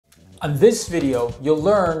On this video, you'll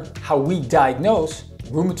learn how we diagnose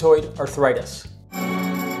rheumatoid arthritis.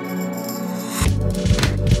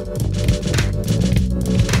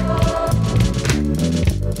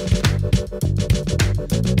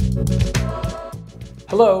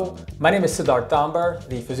 Hello, my name is Siddharth Tambar,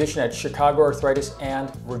 the physician at Chicago Arthritis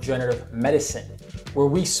and Regenerative Medicine, where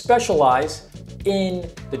we specialize in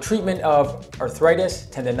the treatment of arthritis,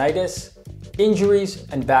 tendinitis, injuries,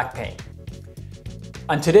 and back pain.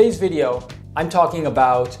 On today's video, I'm talking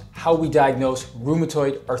about how we diagnose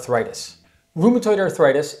rheumatoid arthritis. Rheumatoid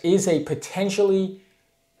arthritis is a potentially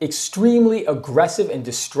extremely aggressive and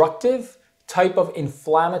destructive type of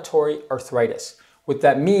inflammatory arthritis. What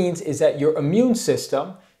that means is that your immune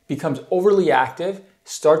system becomes overly active,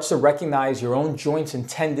 starts to recognize your own joints and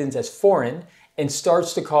tendons as foreign, and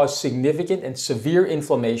starts to cause significant and severe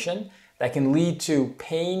inflammation that can lead to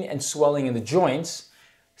pain and swelling in the joints,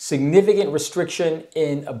 significant restriction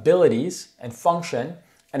in abilities and function,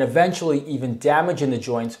 and eventually even damage in the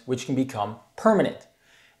joints, which can become permanent.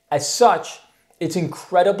 As such, it's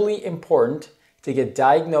incredibly important to get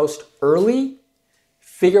diagnosed early,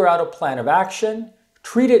 figure out a plan of action,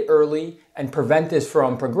 treat it early, and prevent this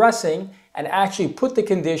from progressing, and actually put the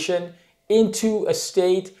condition into a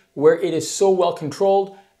state where it is so well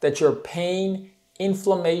controlled that your pain,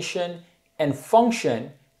 inflammation, and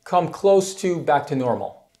function come close to back to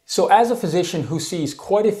normal. So as a physician who sees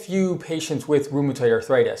quite a few patients with rheumatoid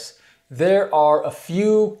arthritis, there are a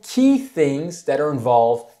few key things that are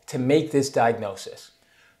involved to make this diagnosis.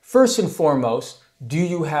 First and foremost, do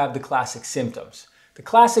you have the classic symptoms? The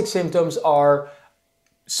classic symptoms are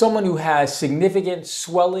someone who has significant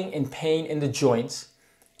swelling and pain in the joints,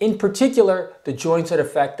 in particular, the joints that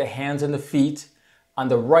affect the hands and the feet on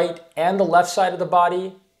the right and the left side of the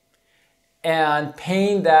body, and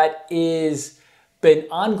pain that is been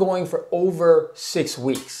ongoing for over 6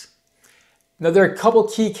 weeks. Now, there are a couple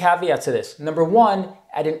key caveats to this. Number one,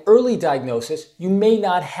 at an early diagnosis, you may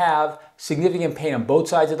not have significant pain on both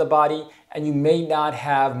sides of the body, and you may not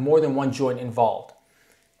have more than one joint involved.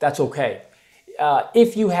 That's okay.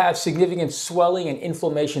 If you have significant swelling and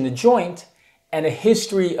inflammation in the joint and a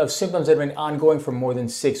history of symptoms that have been ongoing for more than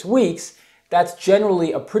 6 weeks, that's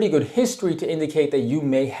generally a pretty good history to indicate that you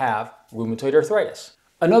may have rheumatoid arthritis.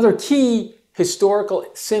 Another key historical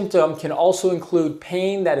symptom can also include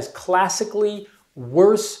pain that is classically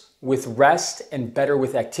worse with rest and better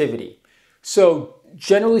with activity. So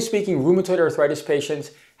generally speaking, rheumatoid arthritis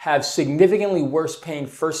patients have significantly worse pain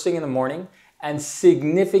first thing in the morning and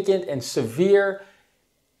significant and severe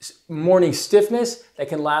morning stiffness that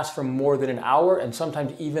can last for more than an hour and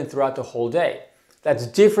sometimes even throughout the whole day. That's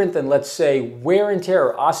different than, let's say, wear and tear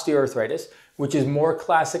or osteoarthritis, which is more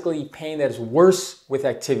classically pain that is worse with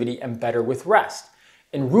activity and better with rest.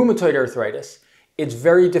 In rheumatoid arthritis, it's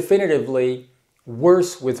very definitively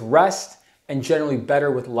worse with rest and generally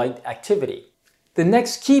better with light activity. The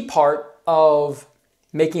next key part of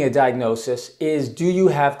making a diagnosis is, do you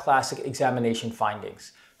have classic examination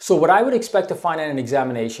findings? So what I would expect to find in an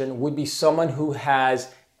examination would be someone who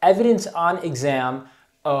has evidence on exam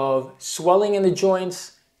of swelling in the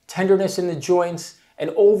joints, tenderness in the joints, and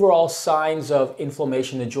overall signs of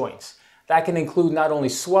inflammation in the joints. That can include not only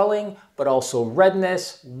swelling, but also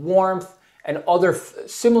redness, warmth, and other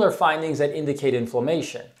similar findings that indicate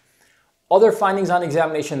inflammation. Other findings on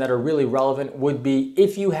examination that are really relevant would be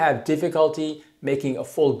if you have difficulty making a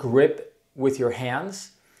full grip with your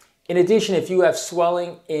hands. In addition, if you have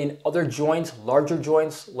swelling in other joints, larger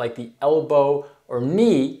joints like the elbow or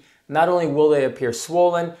knee, not only will they appear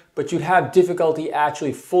swollen, but you'd have difficulty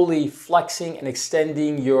actually fully flexing and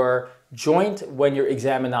extending your joint when you're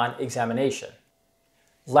examined on examination.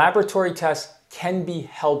 Laboratory tests can be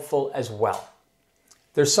helpful as well.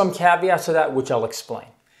 There's some caveats to that, which I'll explain.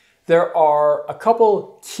 There are a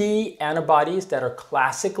couple key antibodies that are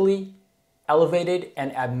classically elevated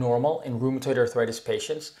and abnormal in rheumatoid arthritis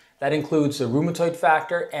patients. That includes the rheumatoid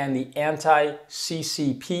factor and the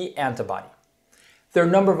anti-CCP antibody. There are a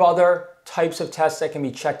number of other types of tests that can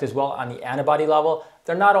be checked as well on the antibody level.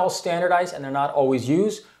 They're not all standardized and they're not always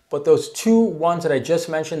used, but those two ones that I just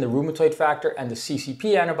mentioned, the rheumatoid factor and the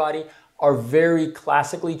CCP antibody, are very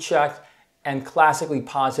classically checked and classically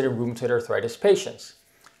positive rheumatoid arthritis patients.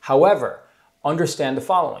 However, understand the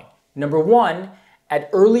following. Number one, at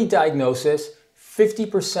early diagnosis,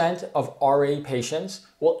 50% of RA patients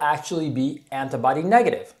will actually be antibody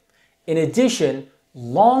negative. In addition,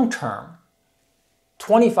 long-term,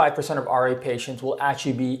 25% of RA patients will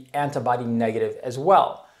actually be antibody negative as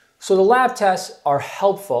well. So the lab tests are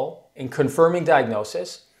helpful in confirming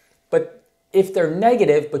diagnosis, but if they're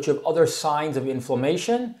negative but you have other signs of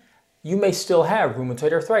inflammation, you may still have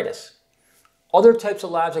rheumatoid arthritis. Other types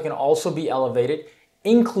of labs that can also be elevated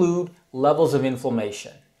include levels of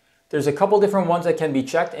inflammation. There's a couple different ones that can be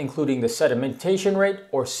checked, including the sedimentation rate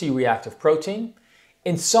or C-reactive protein.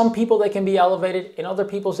 In some people they can be elevated, in other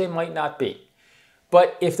people they might not be.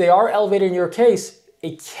 But if they are elevated in your case,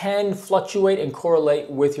 it can fluctuate and correlate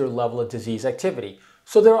with your level of disease activity.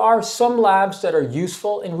 So there are some labs that are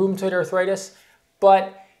useful in rheumatoid arthritis,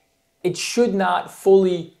 but it should not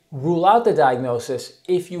fully rule out the diagnosis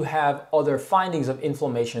if you have other findings of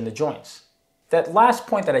inflammation in the joints. That last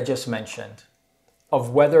point that I just mentioned,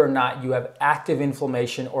 of whether or not you have active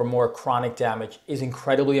inflammation or more chronic damage, is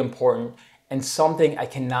incredibly important and something I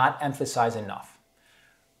cannot emphasize enough.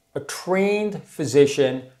 A trained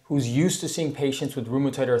physician who's used to seeing patients with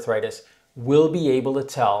rheumatoid arthritis will be able to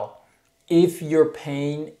tell if your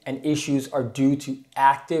pain and issues are due to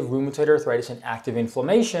active rheumatoid arthritis and active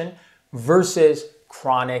inflammation versus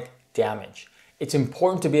chronic damage. It's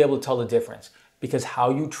important to be able to tell the difference because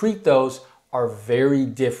how you treat those are very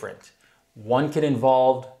different. One can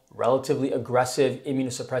involve relatively aggressive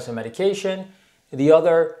immunosuppressant medication, the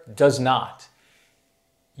other does not.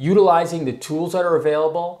 Utilizing the tools that are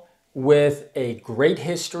available with a great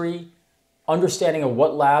history, understanding of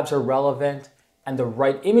what labs are relevant, and the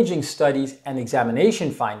right imaging studies and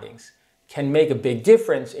examination findings can make a big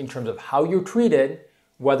difference in terms of how you're treated,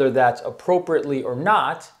 whether that's appropriately or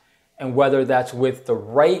not, and whether that's with the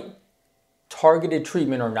right targeted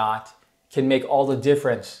treatment or not, can make all the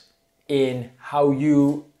difference in how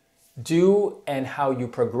you do and how you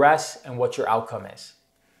progress and what your outcome is.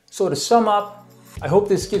 So to sum up, I hope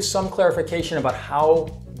this gives some clarification about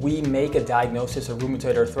how we make a diagnosis of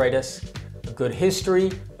rheumatoid arthritis, a good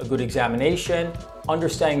history, a good examination,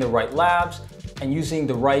 understanding the right labs, and using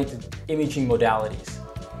the right imaging modalities.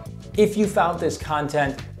 If you found this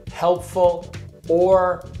content helpful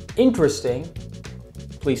or interesting,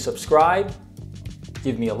 please subscribe,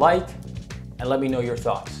 give me a like, and let me know your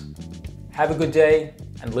thoughts. Have a good day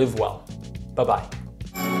and live well. Bye-bye.